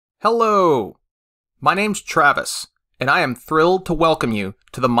Hello! My name's Travis, and I am thrilled to welcome you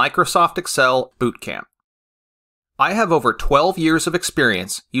to the Microsoft Excel Bootcamp. I have over 12 years of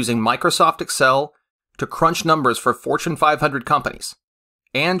experience using Microsoft Excel to crunch numbers for Fortune 500 companies,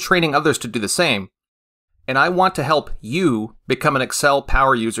 and training others to do the same, and I want to help you become an Excel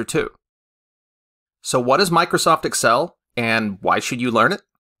power user too. So what is Microsoft Excel, and why should you learn it?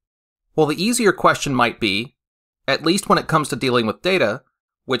 Well, the easier question might be, at least when it comes to dealing with data,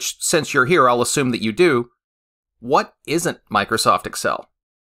 which since you're here I'll assume that you do, what isn't Microsoft Excel?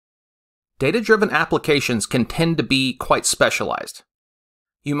 Data-driven applications can tend to be quite specialized.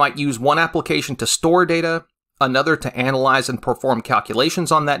 You might use one application to store data, another to analyze and perform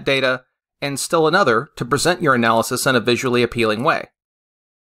calculations on that data, and still another to present your analysis in a visually appealing way.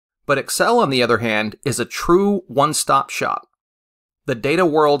 But Excel, on the other hand, is a true one-stop shop, the data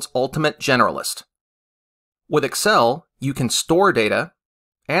world's ultimate generalist. With Excel, you can store data,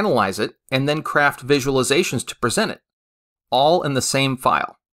 analyze it, and then craft visualizations to present it, all in the same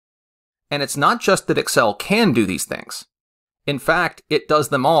file. And it's not just that Excel can do these things. In fact, it does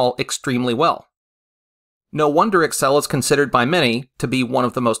them all extremely well. No wonder Excel is considered by many to be one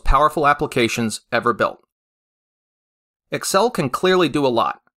of the most powerful applications ever built. Excel can clearly do a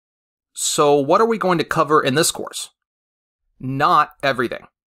lot. So what are we going to cover in this course? Not everything.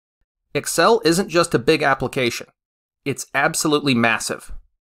 Excel isn't just a big application. It's absolutely massive.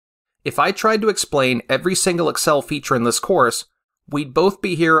 If I tried to explain every single Excel feature in this course, we'd both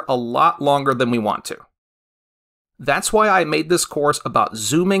be here a lot longer than we want to. That's why I made this course about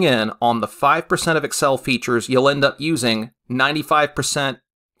zooming in on the 5% of Excel features you'll end up using 95%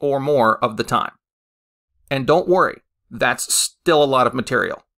 or more of the time. And don't worry, that's still a lot of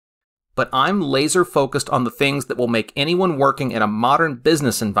material. But I'm laser focused on the things that will make anyone working in a modern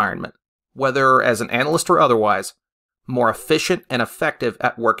business environment, whether as an analyst or otherwise, more efficient and effective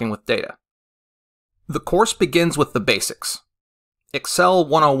at working with data. The course begins with the basics. Excel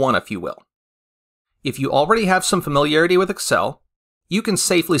 101, if you will. If you already have some familiarity with Excel, you can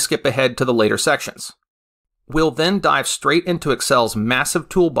safely skip ahead to the later sections. We'll then dive straight into Excel's massive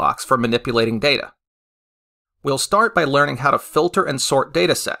toolbox for manipulating data. We'll start by learning how to filter and sort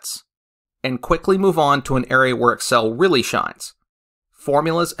data sets, and quickly move on to an area where Excel really shines: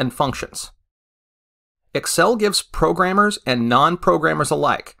 formulas and functions. Excel gives programmers and non-programmers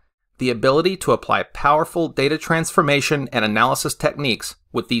alike the ability to apply powerful data transformation and analysis techniques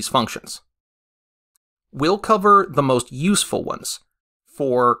with these functions. We'll cover the most useful ones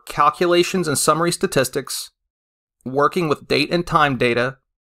for calculations and summary statistics, working with date and time data,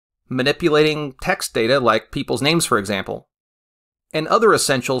 manipulating text data like people's names, for example, and other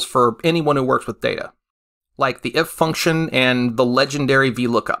essentials for anyone who works with data, like the if function and the legendary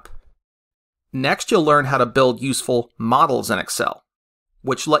VLOOKUP. Next, you'll learn how to build useful models in Excel,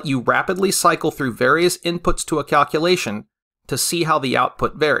 which let you rapidly cycle through various inputs to a calculation to see how the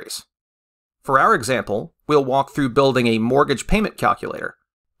output varies. For our example, we'll walk through building a mortgage payment calculator.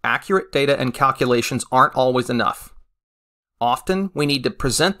 Accurate data and calculations aren't always enough. Often, we need to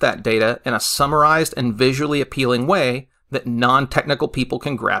present that data in a summarized and visually appealing way that non-technical people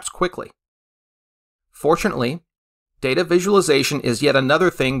can grasp quickly. Fortunately, data visualization is yet another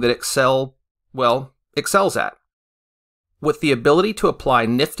thing that Excel excels at. With the ability to apply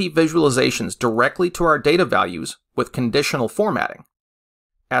nifty visualizations directly to our data values with conditional formatting,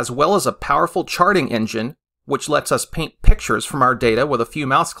 as well as a powerful charting engine which lets us paint pictures from our data with a few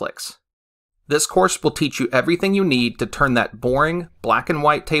mouse clicks. This course will teach you everything you need to turn that boring black and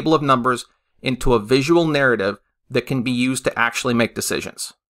white table of numbers into a visual narrative that can be used to actually make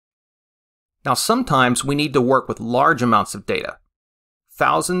decisions. Now, sometimes we need to work with large amounts of data,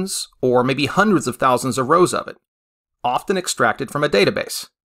 thousands or maybe hundreds of thousands of rows of it, often extracted from a database.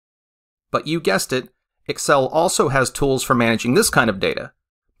 But you guessed it, Excel also has tools for managing this kind of data,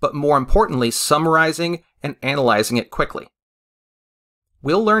 but more importantly, summarizing and analyzing it quickly.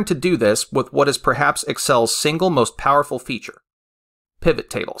 We'll learn to do this with what is perhaps Excel's single most powerful feature: pivot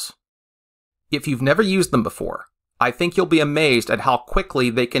tables. If you've never used them before, I think you'll be amazed at how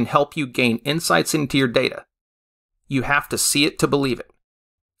quickly they can help you gain insights into your data. You have to see it to believe it.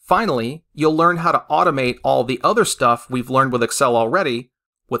 Finally, you'll learn how to automate all the other stuff we've learned with Excel already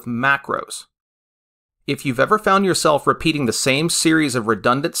with macros. If you've ever found yourself repeating the same series of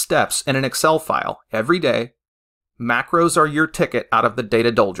redundant steps in an Excel file every day, macros are your ticket out of the data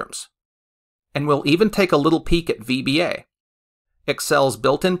doldrums. And we'll even take a little peek at VBA, Excel's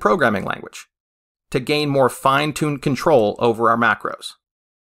built-in programming language, to gain more fine-tuned control over our macros.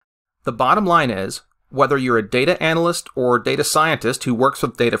 The bottom line is, whether you're a data analyst or data scientist who works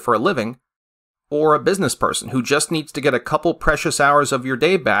with data for a living, or a business person who just needs to get a couple precious hours of your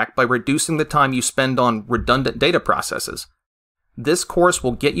day back by reducing the time you spend on redundant data processes, this course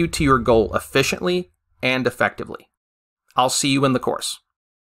will get you to your goal efficiently and effectively. I'll see you in the course.